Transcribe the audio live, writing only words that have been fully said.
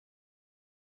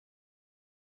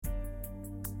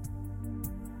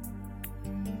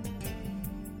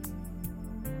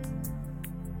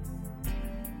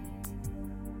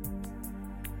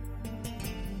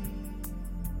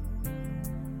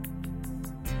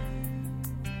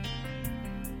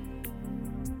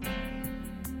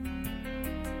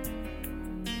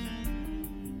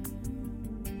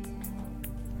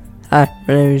Hi,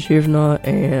 my name is Yuvna,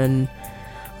 and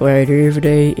what I do every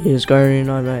day is gardening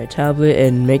on my tablet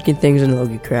and making things in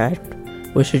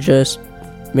LogiCraft, which is just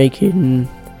making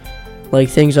like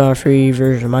things on a free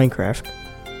version of Minecraft.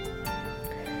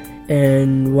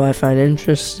 And what I find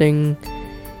interesting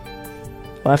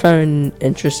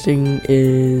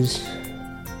is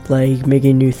like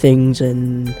making new things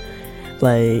and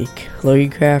like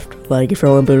LogiCraft. Like if I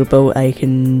want to build a boat, I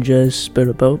can just build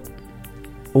a boat.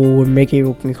 Or making a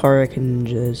broken car, I can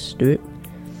just do it.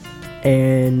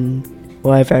 And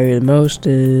what I value the most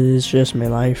is just my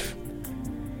life,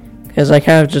 because I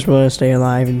kind of just want to stay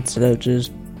alive instead of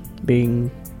just being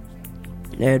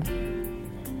dead.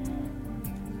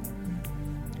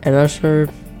 And also,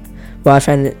 what I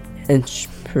find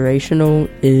inspirational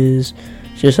is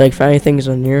just like finding things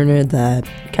on the internet that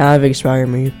kind of inspire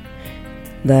me.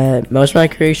 That most of my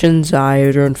creations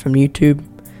I learned from YouTube,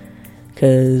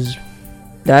 because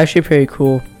they're actually pretty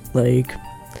cool. Like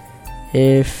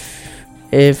if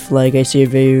like I see a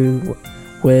video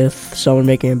with someone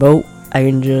making a boat, I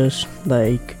can just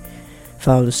like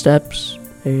follow the steps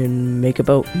and make a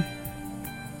boat.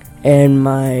 And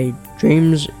my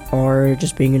dreams are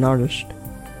just being an artist.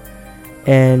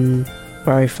 And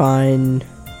where I find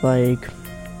like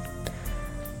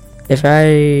if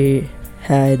I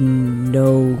had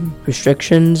no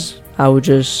restrictions, I would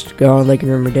just go on like a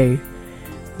normal day,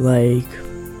 like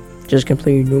just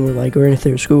completely normal, like going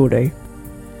through a school day.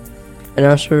 And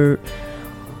also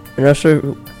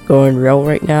going real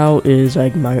right now is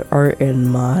like my art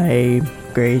and my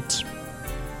grades.